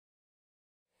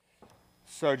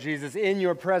So, Jesus, in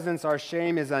your presence, our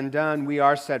shame is undone. We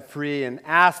are set free, and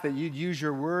ask that you'd use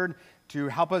your word to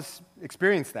help us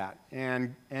experience that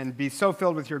and be so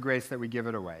filled with your grace that we give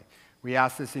it away. We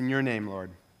ask this in your name,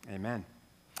 Lord. Amen.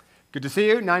 Good to see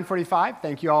you, 9:45.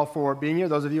 Thank you all for being here.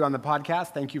 Those of you on the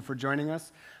podcast, thank you for joining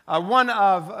us. One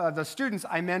of the students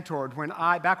I mentored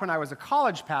back when I was a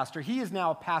college pastor, he is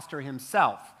now a pastor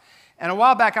himself. And a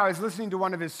while back, I was listening to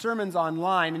one of his sermons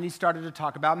online, and he started to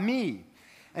talk about me.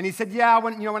 And he said, yeah,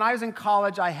 when I was in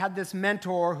college, I had this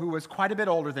mentor who was quite a bit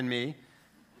older than me.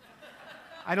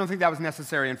 I don't think that was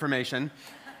necessary information.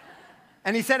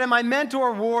 And he said, and my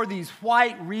mentor wore these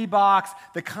white Reeboks,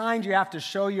 the kind you have to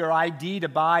show your ID to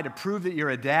buy to prove that you're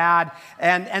a dad.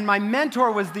 And my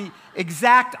mentor was the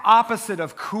exact opposite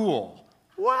of cool.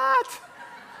 What?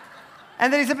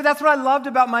 And then he said, but that's what I loved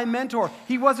about my mentor.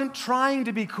 He wasn't trying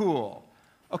to be cool.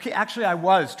 Okay, actually, I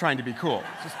was trying to be cool.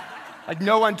 Just like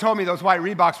no one told me those white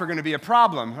Reeboks were going to be a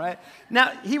problem, right?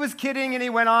 Now, he was kidding, and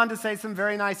he went on to say some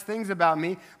very nice things about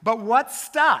me. But what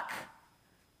stuck?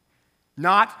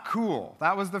 Not cool.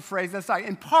 That was the phrase that stuck.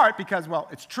 In part because, well,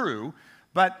 it's true,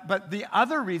 but the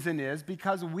other reason is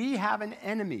because we have an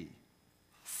enemy,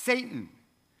 Satan,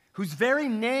 whose very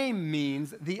name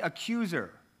means the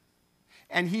accuser.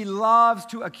 And he loves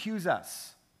to accuse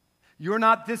us. You're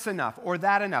not this enough or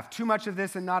that enough, too much of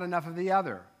this and not enough of the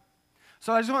other.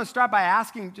 So I just want to start by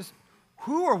asking just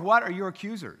who or what are your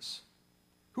accusers?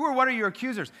 Who or what are your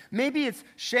accusers? Maybe it's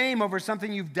shame over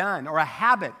something you've done or a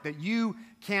habit that you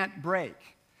can't break.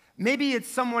 Maybe it's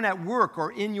someone at work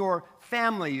or in your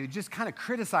family who just kind of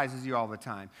criticizes you all the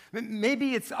time.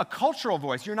 Maybe it's a cultural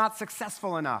voice. You're not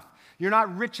successful enough. You're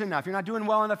not rich enough. You're not doing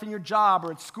well enough in your job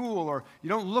or at school, or you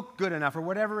don't look good enough, or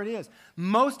whatever it is.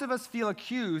 Most of us feel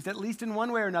accused, at least in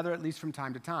one way or another, at least from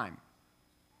time to time.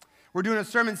 We're doing a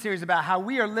sermon series about how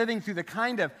we are living through the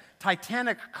kind of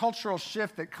titanic cultural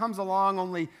shift that comes along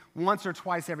only once or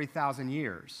twice every 1,000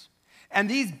 years. And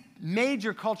these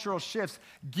major cultural shifts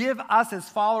give us, as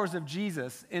followers of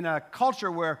Jesus, in a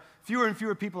culture where fewer and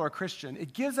fewer people are Christian,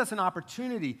 it gives us an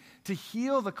opportunity to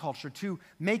heal the culture, to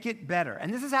make it better.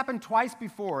 And this has happened twice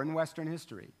before in Western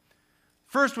history.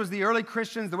 First was the early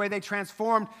Christians, the way they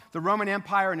transformed the Roman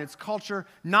Empire and its culture,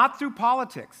 not through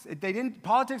politics.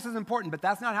 Politics is important, but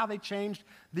that's not how they changed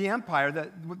the empire.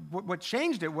 What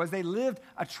changed it was they lived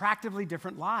attractively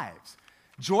different lives,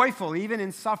 joyful even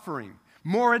in suffering,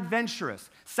 more adventurous,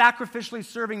 sacrificially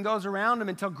serving those around them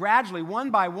until gradually,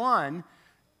 one by one,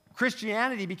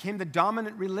 Christianity became the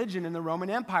dominant religion in the Roman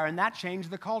Empire, and that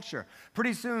changed the culture.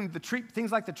 Pretty soon,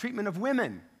 things like the treatment of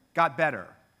women got better.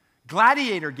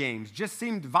 Gladiator games just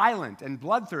seemed violent and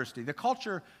bloodthirsty. The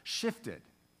culture shifted.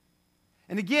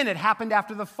 And again, it happened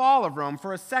after the fall of Rome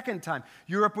for a second time.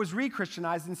 Europe was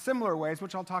re-Christianized in similar ways,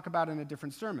 which I'll talk about in a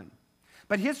different sermon.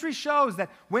 But history shows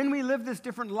that when we live this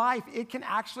different life, it can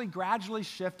actually gradually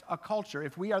shift a culture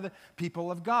if we are the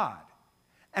people of God.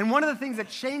 And one of the things that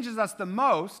changes us the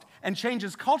most and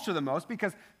changes culture the most,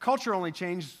 because culture only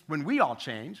changes when we all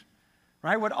change,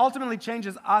 right? What ultimately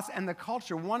changes us and the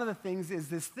culture, one of the things is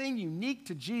this thing unique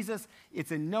to Jesus.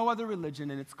 It's in no other religion,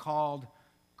 and it's called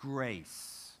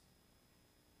grace.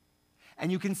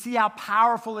 And you can see how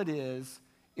powerful it is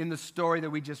in the story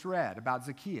that we just read about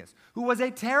Zacchaeus, who was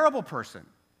a terrible person,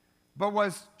 but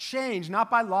was changed not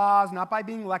by laws, not by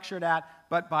being lectured at,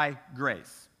 but by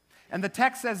grace. And the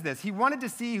text says this: he wanted to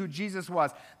see who Jesus was.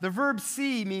 The verb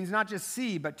see means not just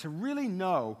see, but to really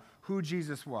know who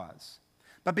Jesus was.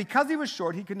 But because he was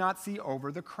short, he could not see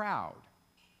over the crowd.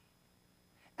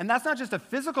 And that's not just a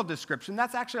physical description,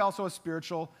 that's actually also a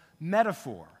spiritual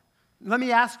metaphor. Let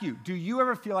me ask you, do you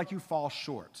ever feel like you fall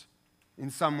short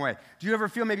in some way? Do you ever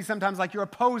feel maybe sometimes like you're a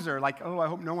poser, like, oh, I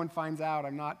hope no one finds out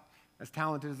I'm not as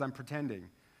talented as I'm pretending,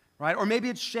 right? Or maybe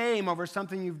it's shame over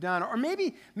something you've done. Or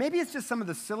maybe it's just some of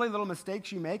the silly little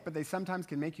mistakes you make, but they sometimes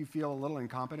can make you feel a little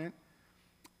incompetent.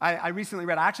 I recently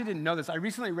read, I actually didn't know this, I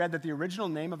recently read that the original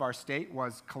name of our state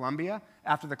was Columbia,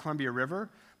 after the Columbia River,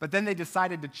 but then they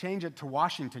decided to change it to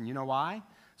Washington. You know why?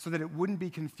 So that it wouldn't be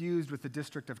confused with the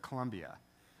District of Columbia.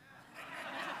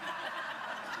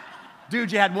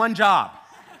 Dude, you had one job,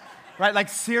 right? Like,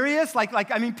 serious?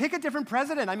 I mean, pick a different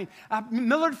president. I mean,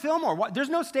 Millard Fillmore. There's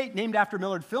no state named after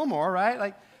Millard Fillmore, right?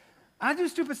 Like, I do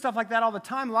stupid stuff like that all the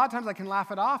time. A lot of times I can laugh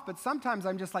it off, but sometimes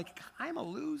I'm just like, I'm a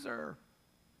loser.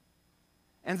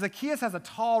 And Zacchaeus has a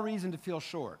tall reason to feel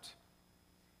short.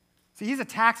 See, he's a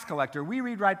tax collector. We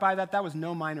read right by that. That was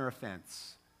no minor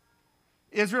offense.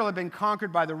 Israel had been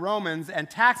conquered by the Romans, and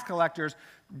tax collectors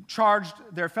charged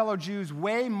their fellow Jews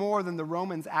way more than the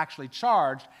Romans actually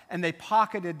charged, and they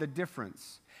pocketed the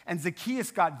difference. And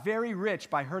Zacchaeus got very rich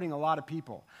by hurting a lot of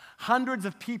people. Hundreds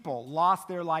of people lost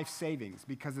their life savings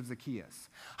because of Zacchaeus.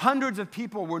 Hundreds of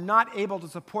people were not able to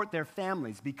support their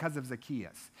families because of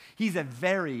Zacchaeus. He's a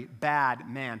very bad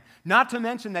man. Not to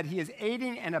mention that he is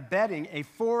aiding and abetting a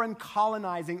foreign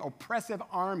colonizing oppressive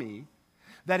army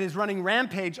that is running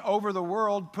rampage over the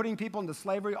world, putting people into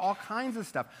slavery, all kinds of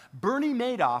stuff. Bernie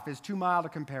Madoff is too mild a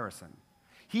comparison.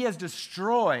 He has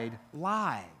destroyed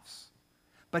lives,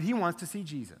 but he wants to see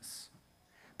Jesus.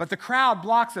 But the crowd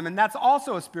blocks him, and that's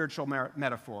also a spiritual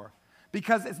metaphor,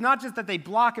 because it's not just that they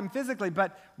block him physically,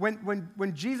 but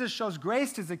when Jesus shows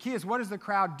grace to Zacchaeus, what does the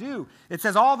crowd do? It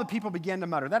says all the people began to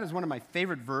mutter. That is one of my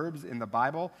favorite verbs in the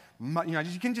Bible.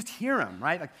 You can just hear him,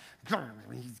 right? Like,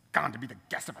 he's gone to be the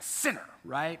guest of a sinner,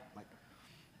 right? Like,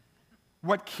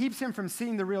 what keeps him from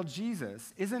seeing the real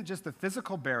Jesus isn't just the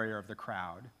physical barrier of the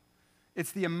crowd.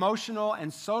 It's the emotional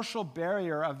and social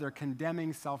barrier of their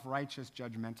condemning, self-righteous,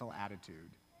 judgmental attitude.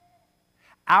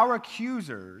 Our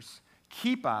accusers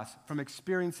keep us from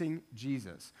experiencing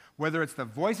Jesus, whether it's the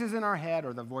voices in our head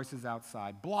or the voices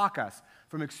outside, block us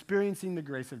from experiencing the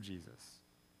grace of Jesus.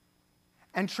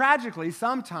 And tragically,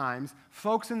 sometimes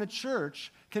folks in the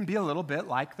church can be a little bit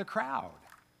like the crowd.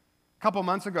 A couple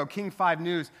months ago, King 5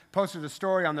 News posted a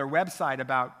story on their website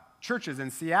about churches in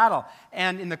Seattle.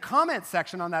 And in the comment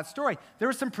section on that story, there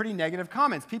were some pretty negative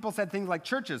comments. People said things like,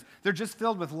 churches, they're just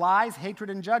filled with lies,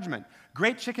 hatred, and judgment.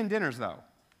 Great chicken dinners, though.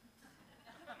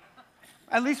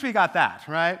 At least we got that,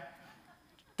 right?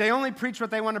 They only preach what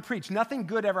they want to preach. Nothing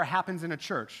good ever happens in a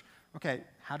church. Okay,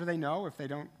 how do they know if they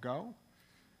don't go?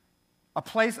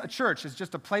 A church is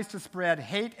just a place to spread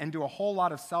hate and do a whole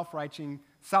lot of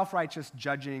self-righteous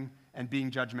judging and being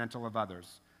judgmental of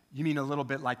others. You mean a little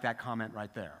bit like that comment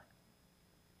right there.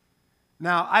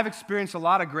 Now, I've experienced a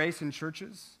lot of grace in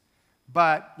churches,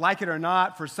 but like it or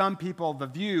not, for some people, the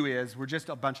view is we're just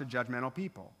a bunch of judgmental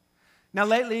people. Now,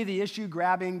 lately, the issue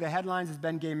grabbing the headlines has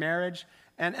been gay marriage.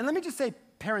 And let me just say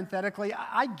parenthetically,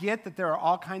 I get that there are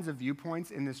all kinds of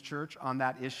viewpoints in this church on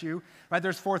that issue. Right?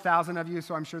 There's 4,000 of you,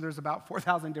 so I'm sure there's about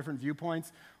 4,000 different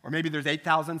viewpoints. Or maybe there's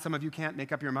 8,000. Some of you can't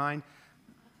make up your mind.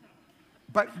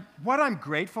 But what I'm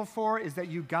grateful for is that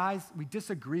you guys, we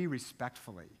disagree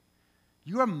respectfully.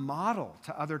 You are model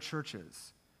to other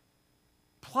churches.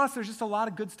 Plus, there's just a lot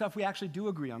of good stuff we actually do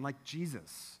agree on, like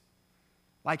Jesus.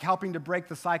 Like helping to break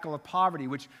the cycle of poverty,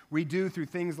 which we do through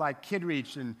things like Kid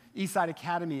Reach and Eastside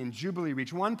Academy and Jubilee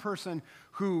Reach. One person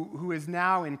who is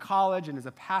now in college and is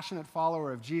a passionate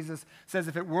follower of Jesus says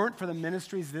if it weren't for the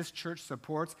ministries this church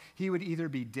supports, he would either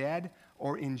be dead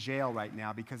or in jail right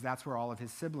now because that's where all of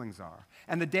his siblings are.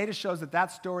 And the data shows that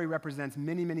that story represents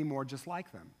many, many more just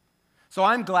like them. So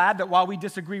I'm glad that while we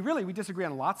disagree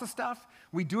on lots of stuff,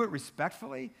 we do it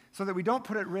respectfully so that we don't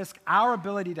put at risk our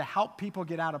ability to help people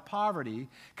get out of poverty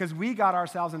because we got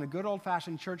ourselves in a good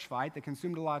old-fashioned church fight that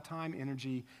consumed a lot of time,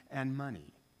 energy, and money.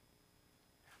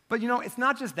 But it's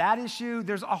not just that issue.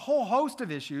 There's a whole host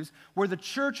of issues where the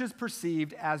church is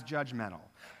perceived as judgmental.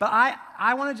 But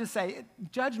I want to just say,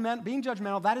 being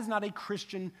judgmental, that is not a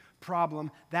Christian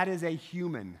problem. That is a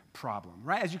human problem,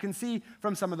 right? As you can see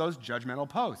from some of those judgmental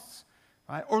posts.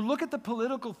 Right? Or look at the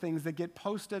political things that get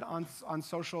posted on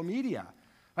social media.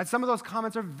 Right? Some of those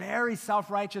comments are very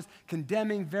self-righteous,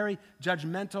 condemning, very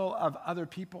judgmental of other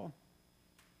people.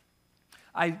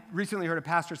 I recently heard a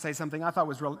pastor say something I thought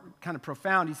was kind of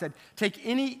profound. He said, take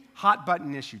any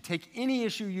hot-button issue, take any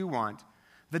issue you want.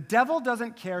 The devil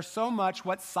doesn't care so much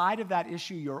what side of that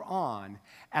issue you're on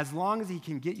as long as he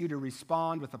can get you to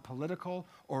respond with a political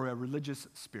or a religious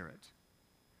spirit.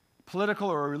 Political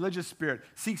or a religious spirit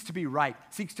seeks to be right,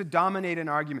 seeks to dominate an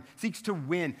argument, seeks to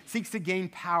win, seeks to gain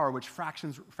power, which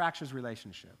fractures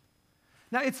relationship.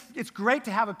 Now, it's great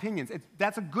to have opinions.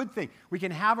 That's a good thing. We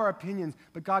can have our opinions,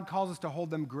 but God calls us to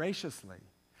hold them graciously.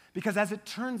 Because as it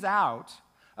turns out,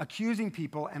 accusing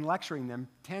people and lecturing them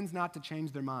tends not to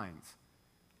change their minds,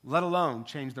 let alone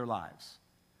change their lives.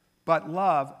 But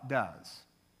love does.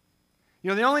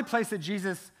 The only place that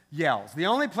Jesus yells, the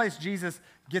only place Jesus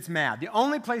gets mad, the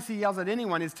only place he yells at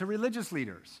anyone is to religious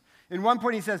leaders. In one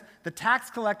point he says, the tax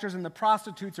collectors and the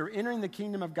prostitutes are entering the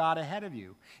kingdom of God ahead of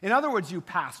you. In other words, you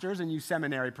pastors and you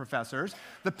seminary professors,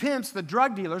 the pimps, the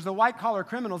drug dealers, the white-collar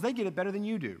criminals, they get it better than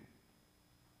you do.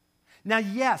 Now,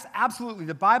 yes, absolutely,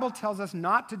 the Bible tells us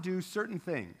not to do certain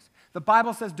things. The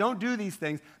Bible says don't do these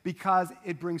things because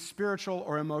it brings spiritual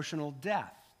or emotional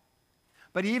death.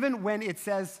 But even when it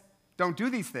says don't do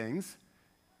these things,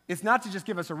 it's not to just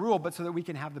give us a rule, but so that we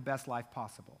can have the best life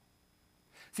possible.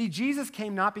 See, Jesus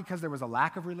came not because there was a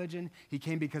lack of religion. He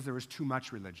came because there was too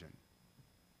much religion.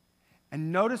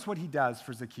 And notice what he does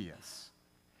for Zacchaeus.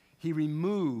 he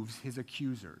removes his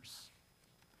accusers.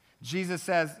 Jesus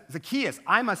says, Zacchaeus,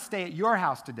 I must stay at your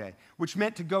house today, which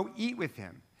meant to go eat with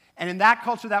him. And in that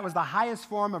culture, that was the highest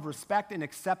form of respect and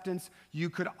acceptance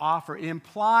you could offer. It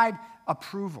implied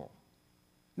approval.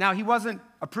 Now, he wasn't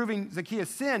approving Zacchaeus'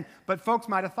 sin, but folks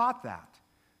might have thought that.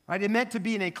 Right? It meant to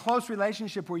be in a close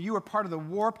relationship where you were part of the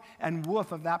warp and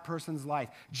woof of that person's life.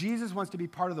 Jesus wants to be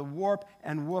part of the warp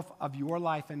and woof of your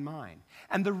life and mine.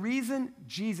 And the reason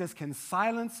Jesus can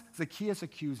silence Zacchaeus'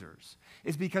 accusers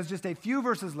is because just a few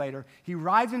verses later, he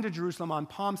rides into Jerusalem on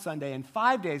Palm Sunday, and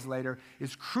 5 days later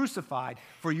is crucified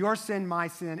for your sin, my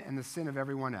sin, and the sin of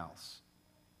everyone else.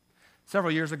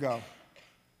 Several years ago,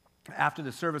 after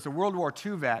the service, a World War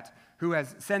II vet who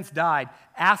has since died,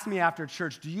 asked me after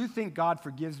church, do you think God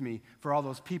forgives me for all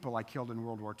those people I killed in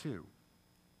World War II?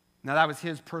 Now, that was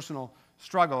his personal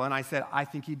struggle, and I said, I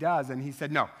think he does. And he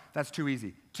said, no, that's too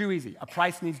easy. Too easy. A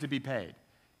price needs to be paid.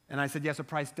 And I said, yes, a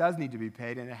price does need to be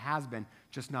paid, and it has been,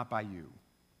 just not by you.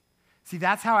 See,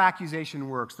 that's how accusation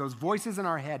works. Those voices in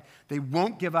our head, they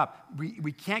won't give up.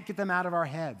 We can't get them out of our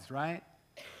heads, right?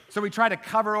 So we try to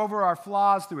cover over our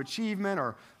flaws through achievement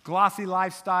or glossy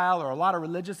lifestyle or a lot of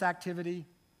religious activity.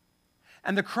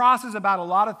 And the cross is about a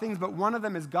lot of things, but one of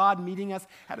them is God meeting us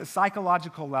at a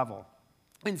psychological level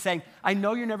and saying, I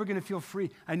know you're never going to feel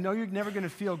free. I know you're never going to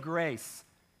feel grace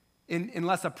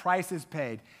unless a price is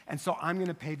paid. And so I'm going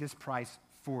to pay this price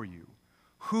for you.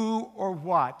 Who or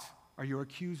what are your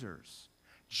accusers?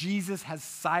 Jesus has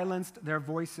silenced their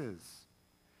voices.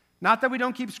 Not that we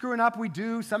don't keep screwing up, we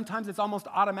do. Sometimes it's almost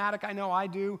automatic, I know I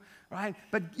do, right?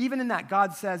 But even in that,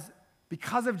 God says,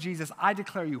 because of Jesus, I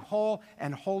declare you whole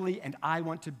and holy, and I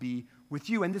want to be with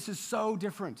you. And this is so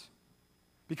different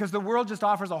because the world just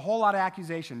offers a whole lot of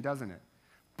accusation, doesn't it?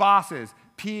 Bosses,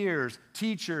 peers,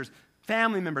 teachers,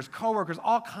 family members, coworkers,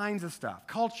 all kinds of stuff,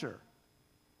 culture.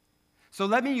 So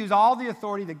let me use all the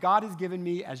authority that God has given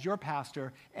me as your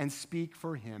pastor and speak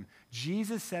for him.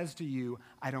 Jesus says to you,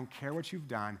 I don't care what you've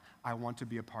done. I want to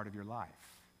be a part of your life.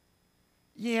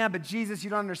 Yeah, but Jesus, you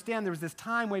don't understand. There was this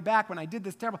time way back when I did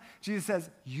this terrible. Jesus says,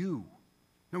 you.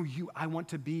 No, you. I want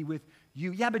to be with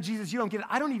you. Yeah, but Jesus, you don't get it.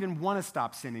 I don't even want to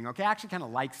stop sinning, okay? I actually kind of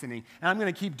like sinning, and I'm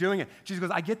going to keep doing it. Jesus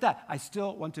goes, I get that. I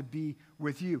still want to be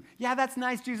with you. Yeah, that's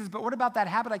nice, Jesus, but what about that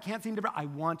habit I can't seem to break? I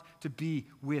want to be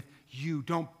with you.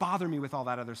 Don't bother me with all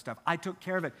that other stuff. I took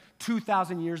care of it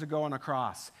 2,000 years ago on a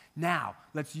cross. Now,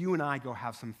 let's you and I go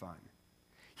have some fun.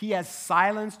 He has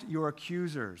silenced your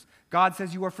accusers. God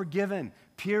says you are forgiven,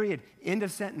 period. End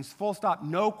of sentence, full stop.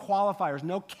 No qualifiers,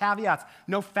 no caveats,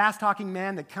 no fast-talking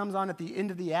man that comes on at the end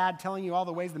of the ad telling you all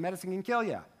the ways the medicine can kill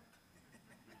you.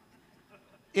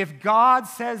 If God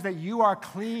says that you are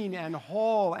clean and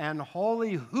whole and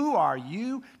holy, who are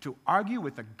you to argue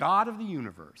with the God of the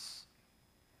universe?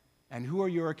 And who are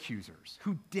your accusers?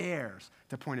 Who dares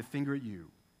to point a finger at you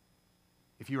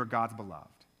if you are God's beloved?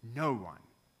 No one.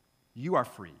 You are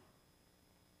free.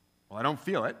 Well, I don't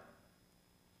feel it.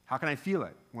 How can I feel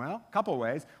it? Well, a couple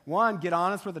ways. One, get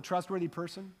honest with a trustworthy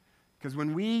person. Because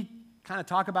when we kind of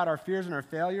talk about our fears and our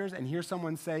failures and hear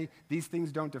someone say, these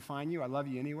things don't define you, I love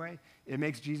you anyway, it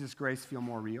makes Jesus' grace feel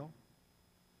more real.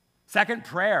 Second,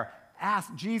 prayer.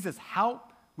 Ask Jesus,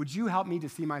 would you help me to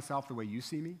see myself the way you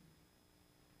see me?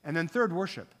 And then third,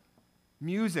 worship.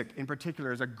 Music, in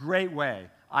particular, is a great way,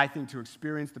 I think, to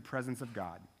experience the presence of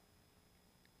God.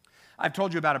 I've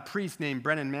told you about a priest named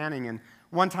Brennan Manning, and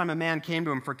one time a man came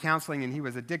to him for counseling, and he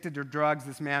was addicted to drugs,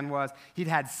 this man was. He'd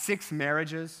had 6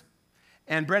 marriages,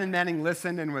 and Brennan Manning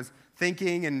listened and was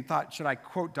thinking and thought, should I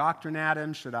quote doctrine at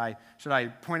him? Should I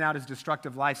point out his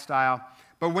destructive lifestyle?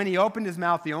 But when he opened his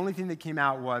mouth, the only thing that came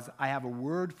out was, I have a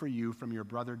word for you from your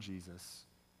brother Jesus.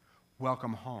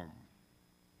 Welcome home.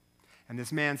 And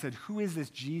this man said, who is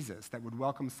this Jesus that would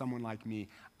welcome someone like me?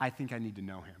 I think I need to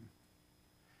know him.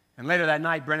 And later that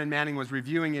night, Brennan Manning was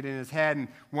reviewing it in his head and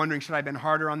wondering, should I have been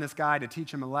harder on this guy to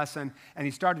teach him a lesson? And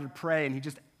he started to pray, and he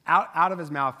just, out of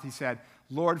his mouth, he said,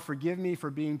 Lord, forgive me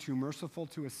for being too merciful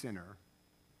to a sinner,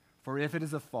 for if it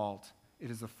is a fault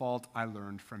I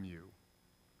learned from you.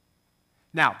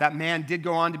 Now, that man did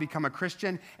go on to become a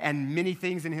Christian, and many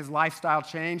things in his lifestyle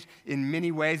changed in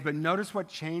many ways, but notice what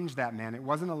changed that man. It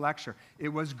wasn't a lecture. It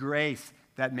was grace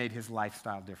that made his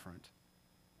lifestyle different.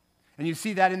 And you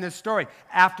see that in this story.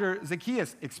 After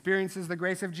Zacchaeus experiences the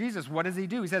grace of Jesus, what does he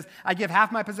do? He says, I give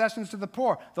half my possessions to the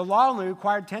poor. The law only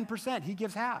required 10%. He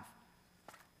gives half.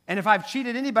 And if I've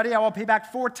cheated anybody, I will pay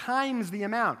back 4 times the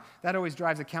amount. That always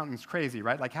drives accountants crazy,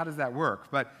 right? Like, how does that work?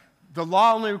 But the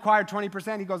law only required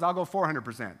 20%. He goes, I'll go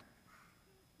 400%.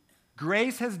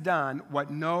 Grace has done what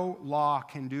no law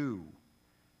can do.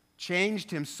 changed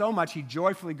him so much he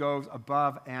joyfully goes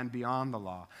above and beyond the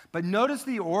law. But notice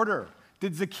the order.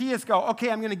 Did Zacchaeus go, okay,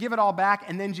 I'm going to give it all back,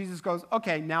 and then Jesus goes,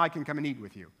 okay, now I can come and eat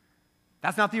with you?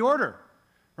 That's not the order,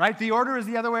 right? The order is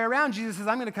the other way around. Jesus says,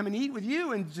 I'm going to come and eat with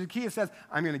you, and Zacchaeus says,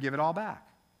 I'm going to give it all back.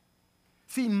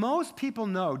 See, most people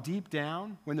know deep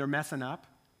down when they're messing up.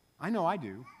 I know I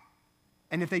do.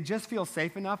 And if they just feel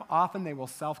safe enough, often they will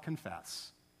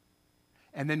self-confess.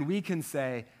 And then we can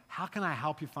say, how can I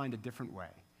help you find a different way?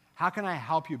 How can I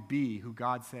help you be who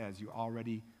God says you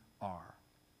already are?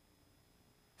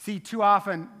 See, too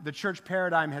often the church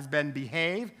paradigm has been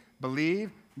behave,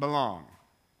 believe, belong.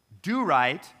 Do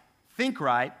right, think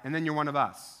right, and then you're one of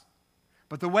us.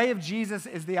 But the way of Jesus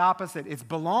is the opposite. It's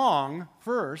belong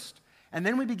first, and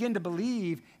then we begin to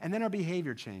believe, and then our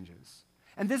behavior changes.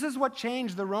 And this is what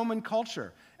changed the Roman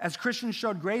culture as Christians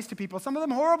showed grace to people, some of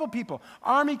them horrible people,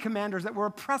 army commanders that were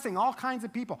oppressing all kinds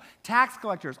of people, tax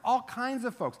collectors, all kinds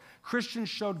of folks. Christians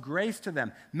showed grace to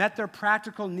them, met their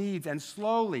practical needs, and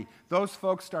slowly those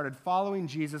folks started following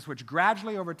Jesus, which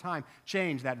gradually over time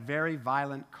changed that very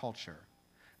violent culture.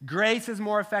 Grace is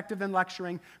more effective than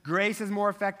lecturing. Grace is more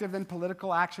effective than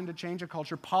political action to change a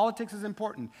culture. Politics is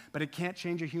important, but it can't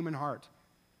change a human heart.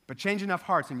 But change enough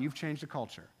hearts and you've changed a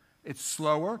culture. It's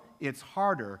slower, it's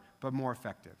harder, but more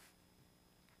effective.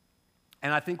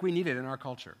 And I think we need it in our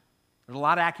culture. There's a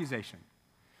lot of accusation.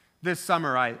 This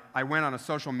summer, I went on a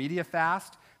social media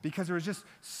fast because there was just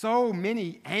so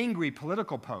many angry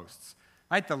political posts.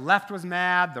 Right? The left was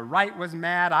mad, the right was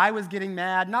mad, I was getting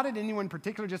mad, not at anyone in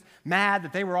particular, just mad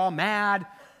that they were all mad,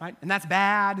 right? And that's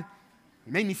bad.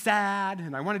 It made me sad,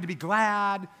 and I wanted to be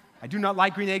glad. I do not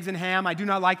like green eggs and ham. I do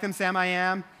not like them, Sam I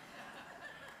am.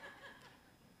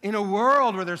 In a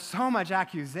world where there's so much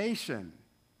accusation,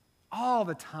 all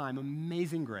the time,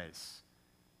 amazing grace.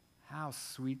 How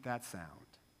sweet that sound.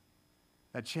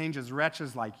 That changes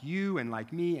wretches like you and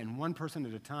like me, and one person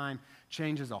at a time,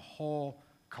 changes a whole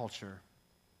culture.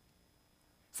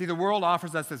 See, the world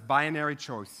offers us this binary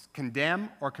choice, condemn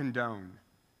or condone.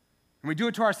 And we do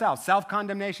it to ourselves,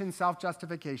 self-condemnation,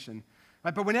 self-justification.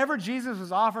 Right? But whenever Jesus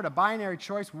was offered a binary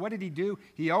choice, what did he do?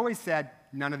 He always said,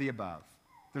 none of the above.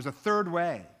 There's a third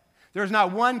way. There's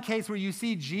not one case where you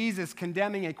see Jesus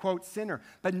condemning a, quote, sinner,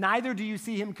 but neither do you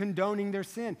see him condoning their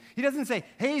sin. He doesn't say,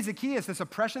 hey, Zacchaeus, this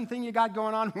oppression thing you got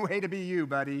going on, way to be you,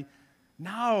 buddy.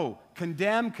 No,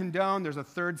 condemn, condone, there's a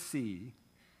third C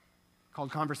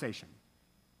called conversation,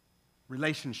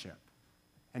 relationship.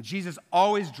 And Jesus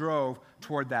always drove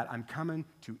toward that. I'm coming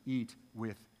to eat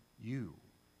with you.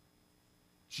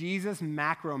 Jesus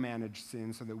macromanaged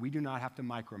sin so that we do not have to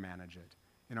micromanage it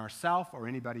in ourselves or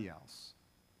anybody else.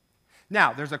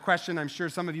 Now, there's a question I'm sure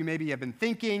some of you maybe have been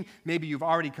thinking. Maybe you've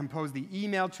already composed the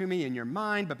email to me in your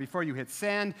mind, but before you hit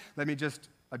send, let me just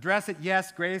address it.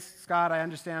 Yes, Grace, Scott, I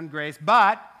understand Grace,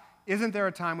 but isn't there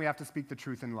a time we have to speak the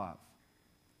truth in love?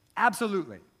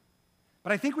 Absolutely.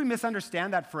 But I think we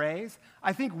misunderstand that phrase.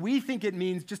 I think we think it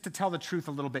means just to tell the truth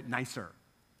a little bit nicer.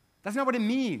 That's not what it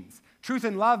means. Truth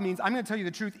in love means I'm going to tell you the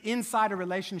truth inside a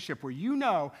relationship where you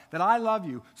know that I love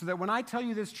you, so that when I tell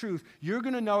you this truth, you're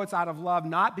going to know it's out of love,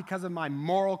 not because of my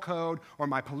moral code or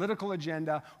my political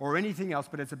agenda or anything else,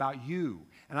 but it's about you.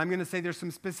 And I'm going to say there's some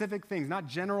specific things, not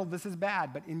general, this is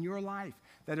bad, but in your life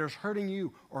that is hurting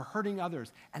you or hurting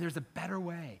others. And there's a better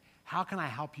way. How can I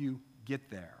help you get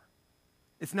there?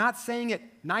 It's not saying it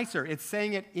nicer, it's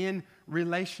saying it in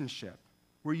relationship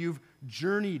where you've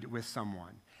journeyed with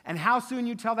someone. And how soon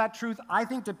you tell that truth, I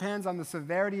think depends on the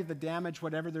severity of the damage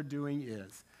whatever they're doing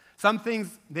is. Some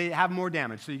things, they have more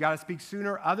damage, so you got to speak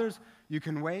sooner. Others, you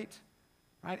can wait.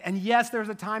 Right? And yes, there's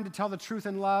a time to tell the truth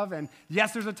in love, and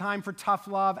yes, there's a time for tough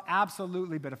love,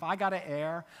 absolutely. But if I got to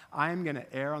err, I'm going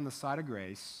to err on the side of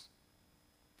grace,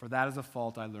 for that is a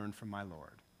fault I learned from my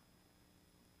Lord.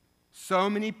 So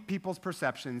many people's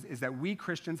perceptions is that we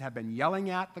Christians have been yelling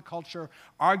at the culture,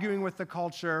 arguing with the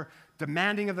culture,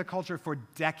 demanding of the culture for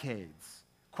decades.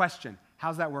 Question,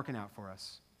 how's that working out for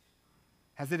us?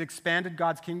 Has it expanded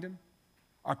God's kingdom?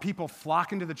 Are people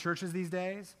flocking to the churches these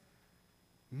days?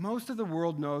 Most of the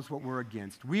world knows what we're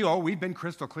against. We've been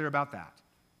crystal clear about that.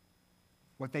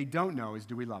 What they don't know is,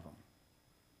 do we love them?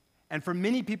 And for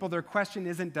many people, their question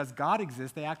isn't, does God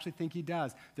exist? They actually think he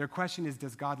does. Their question is,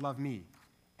 does God love me?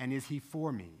 And is he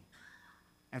for me?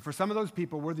 And for some of those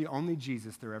people, we're the only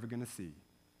Jesus they're ever going to see,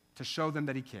 to show them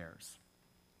that he cares.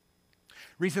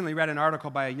 Recently read an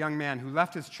article by a young man who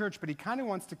left his church, but he kind of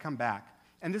wants to come back.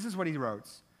 And this is what he wrote.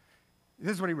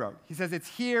 He says, it's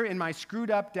here in my screwed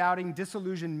up, doubting,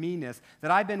 disillusioned meanness that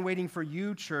I've been waiting for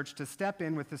you, church, to step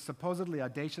in with this supposedly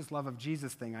audacious love of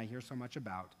Jesus thing I hear so much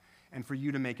about, and for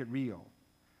you to make it real.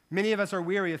 Many of us are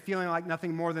weary of feeling like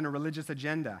nothing more than a religious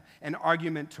agenda, an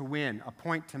argument to win, a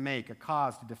point to make, a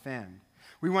cause to defend.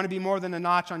 We want to be more than a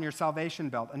notch on your salvation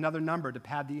belt, another number to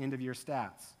pad the end of your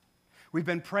stats. We've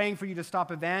been praying for you to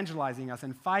stop evangelizing us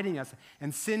and fighting us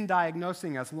and sin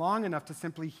diagnosing us long enough to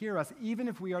simply hear us, even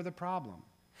if we are the problem.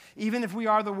 Even if we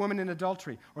are the woman in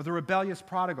adultery or the rebellious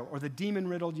prodigal or the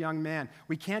demon-riddled young man,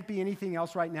 we can't be anything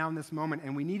else right now in this moment,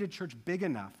 and we need a church big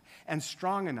enough and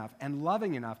strong enough and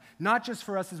loving enough, not just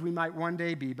for us as we might one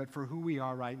day be, but for who we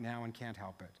are right now and can't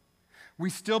help it.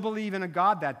 We still believe in a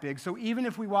God that big, so even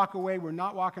if we walk away, we're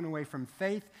not walking away from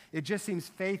faith. It just seems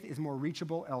faith is more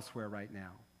reachable elsewhere right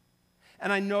now.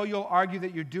 And I know you'll argue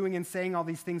that you're doing and saying all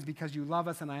these things because you love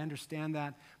us, and I understand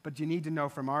that, but you need to know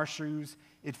from our shoes,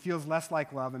 it feels less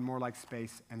like love and more like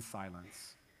space and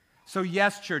silence. So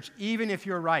yes, church, even if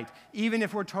you're right, even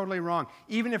if we're totally wrong,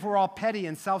 even if we're all petty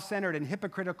and self-centered and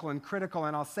hypocritical and critical,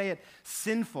 and I'll say it,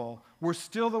 sinful, we're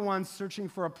still the ones searching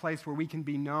for a place where we can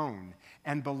be known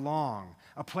and belong,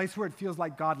 a place where it feels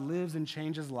like God lives and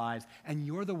changes lives, and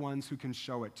you're the ones who can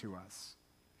show it to us.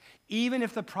 Even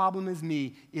if the problem is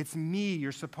me, it's me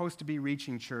you're supposed to be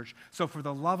reaching, church. So for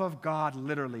the love of God,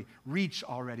 literally, reach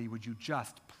already. Would you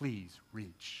just please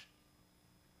reach?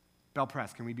 Bell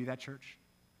Press, can we be that church?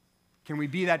 Can we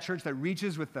be that church that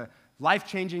reaches with the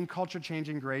life-changing,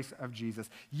 culture-changing grace of Jesus?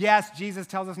 Yes, Jesus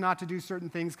tells us not to do certain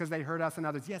things because they hurt us and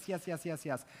others. Yes, yes, yes, yes,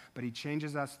 yes. But he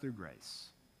changes us through grace.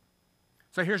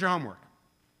 So here's your homework.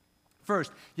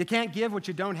 First, you can't give what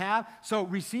you don't have, so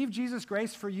receive Jesus'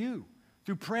 grace for you.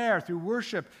 Through prayer, through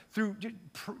worship, through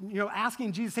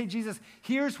asking Jesus, say, Jesus,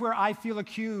 here's where I feel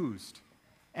accused.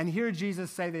 And hear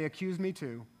Jesus say, they accuse me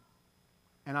too,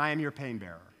 and I am your pain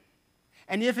bearer.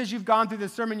 And if as you've gone through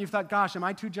this sermon, you've thought, gosh, am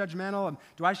I too judgmental?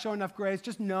 Do I show enough grace?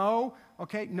 Just know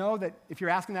that if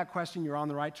you're asking that question, you're on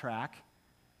the right track.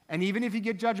 And even if you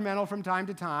get judgmental from time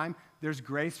to time, there's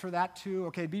grace for that too.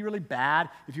 Okay, it'd be really bad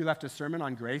if you left a sermon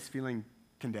on grace feeling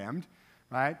condemned,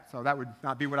 right? So that would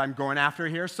not be what I'm going after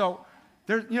here. So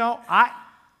there's,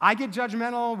 I get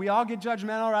judgmental. We all get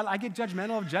judgmental, right? I get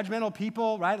judgmental of judgmental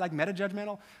people, right? Like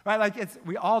meta-judgmental, right? Like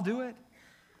we all do it.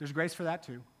 There's grace for that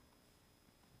too.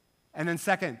 And then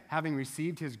second, having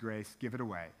received his grace, give it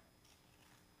away.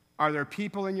 Are there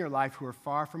people in your life who are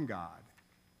far from God?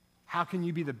 How can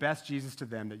you be the best Jesus to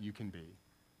them that you can be?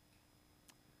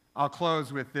 I'll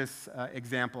close with this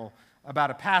example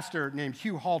about a pastor named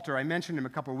Hugh Halter. I mentioned him a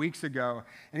couple weeks ago,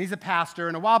 and he's a pastor.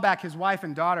 And a while back, his wife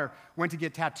and daughter went to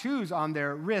get tattoos on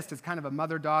their wrist as kind of a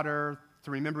mother-daughter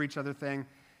to remember each other thing.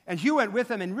 And Hugh went with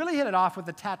them and really hit it off with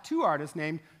a tattoo artist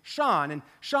named Sean. And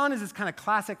Sean is this kind of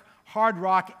classic hard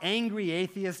rock, angry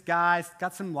atheist guy. He's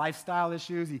got some lifestyle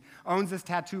issues. He owns this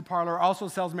tattoo parlor, also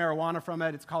sells marijuana from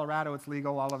it. It's Colorado, it's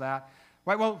legal, all of that.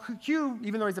 Right, well, Hugh,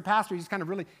 even though he's a pastor, he just kind of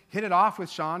really hit it off with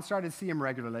Sean, started to see him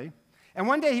regularly. And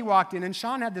one day he walked in, and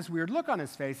Sean had this weird look on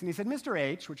his face, and he said, Mr.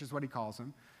 H, which is what he calls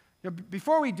him,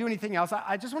 before we do anything else,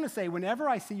 I just want to say, whenever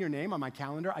I see your name on my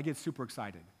calendar, I get super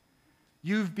excited.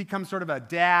 You've become sort of a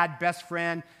dad, best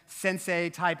friend,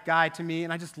 sensei-type guy to me,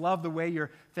 and I just love the way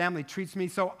your family treats me.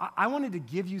 So I wanted to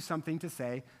give you something to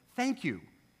say thank you.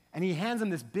 And he hands him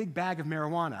this big bag of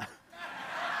marijuana.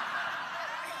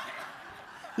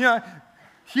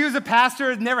 Hugh's a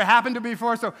pastor. It never happened to me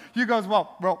before. So Hugh goes,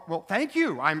 well, thank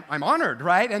you. I'm honored,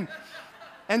 right?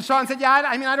 And Sean said, yeah,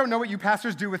 I don't know what you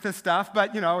pastors do with this stuff,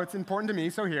 but, it's important to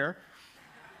me, so here.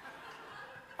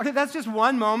 Okay, that's just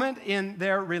one moment in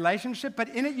their relationship, but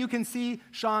in it you can see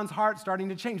Sean's heart starting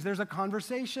to change. There's a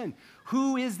conversation.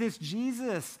 Who is this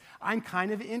Jesus?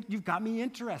 You've got me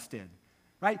interested,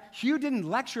 right? Hugh didn't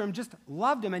lecture him, just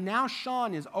loved him, and now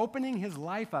Sean is opening his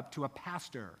life up to a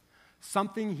pastor,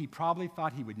 something he probably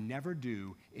thought he would never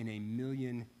do in a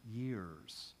million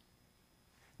years.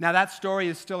 Now that story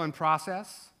is still in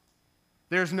process.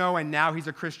 There's no, and now he's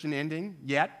a Christian ending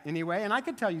yet, anyway. And I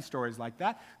could tell you stories like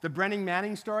that. The Brennan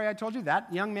Manning story I told you,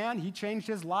 that young man, he changed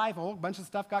his life. A whole bunch of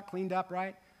stuff got cleaned up,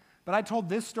 right? But I told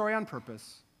this story on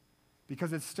purpose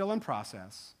because it's still in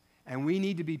process. And we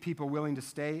need to be people willing to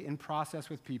stay in process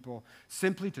with people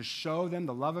simply to show them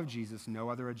the love of Jesus, no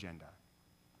other agenda.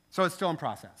 So it's still in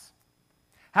process.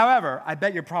 However, I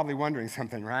bet you're probably wondering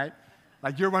something, right?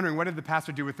 Like you're wondering, what did the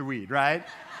pastor do with the weed, right?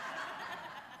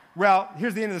 Well,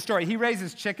 here's the end of the story. He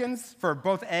raises chickens for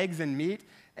both eggs and meat,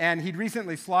 and he'd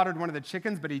recently slaughtered one of the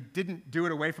chickens, but he didn't do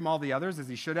it away from all the others as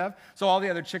he should have. So all the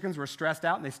other chickens were stressed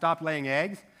out, and they stopped laying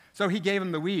eggs. So he gave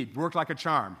them the weed. Worked like a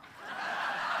charm.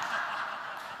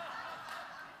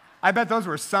 I bet those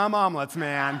were some omelets,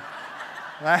 man.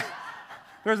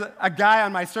 There's a guy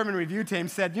on my sermon review team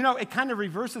said, it kind of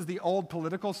reverses the old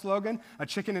political slogan, a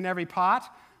chicken in every pot,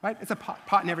 right? It's a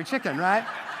pot in every chicken, right?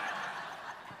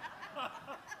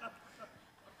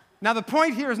 Now, the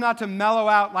point here is not to mellow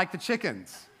out like the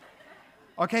chickens.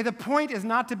 Okay, the point is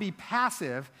not to be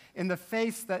passive in the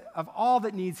face of all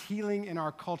that needs healing in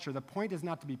our culture. The point is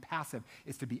not to be passive,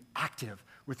 it's to be active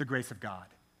with the grace of God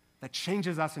that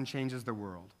changes us and changes the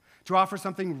world. To offer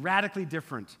something radically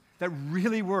different that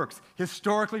really works,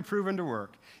 historically proven to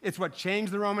work. It's what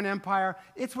changed the Roman Empire.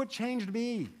 It's what changed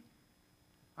me.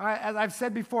 As I've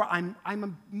said before, I'm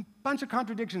a bunch of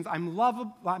contradictions. I'm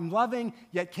loving,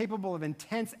 yet capable of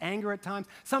intense anger at times,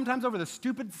 sometimes over the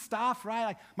stupid stuff, right?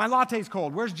 Like, my latte's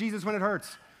cold. Where's Jesus when it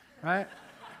hurts, right?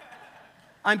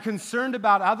 I'm concerned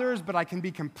about others, but I can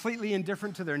be completely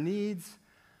indifferent to their needs.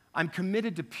 I'm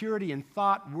committed to purity in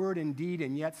thought, word, and deed,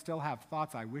 and yet still have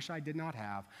thoughts I wish I did not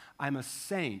have. I'm a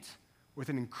saint with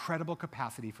an incredible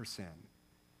capacity for sin.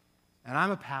 And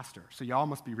I'm a pastor, so y'all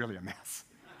must be really a mess.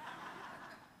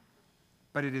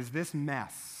 But it is this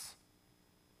mess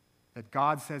that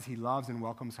God says he loves and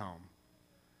welcomes home.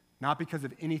 Not because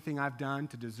of anything I've done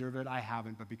to deserve it, I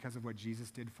haven't, but because of what Jesus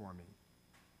did for me.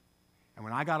 And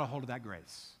when I got a hold of that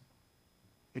grace,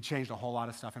 it changed a whole lot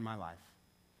of stuff in my life.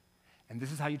 And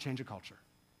this is how you change a culture.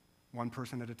 One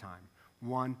person at a time.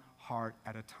 One heart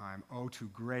at a time. Oh, to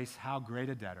grace, how great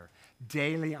a debtor.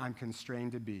 Daily I'm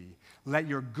constrained to be. Let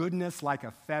your goodness like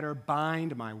a fetter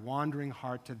bind my wandering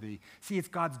heart to thee. See, it's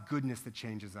God's goodness that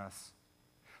changes us.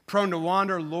 Prone to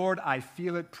wander, Lord, I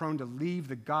feel it. Prone to leave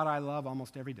the God I love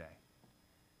almost every day.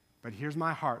 But here's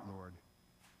my heart, Lord.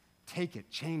 Take it,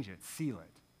 change it, seal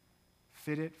it.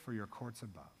 Fit it for your courts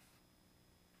above.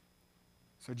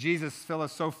 So Jesus, fill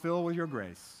us so filled with your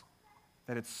grace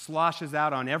that it sloshes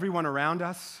out on everyone around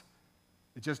us.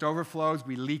 It just overflows.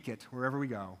 We leak it wherever we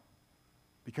go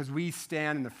because we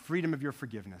stand in the freedom of your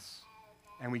forgiveness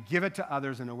and we give it to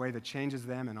others in a way that changes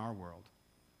them and our world.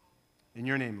 In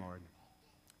your name, Lord,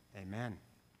 amen.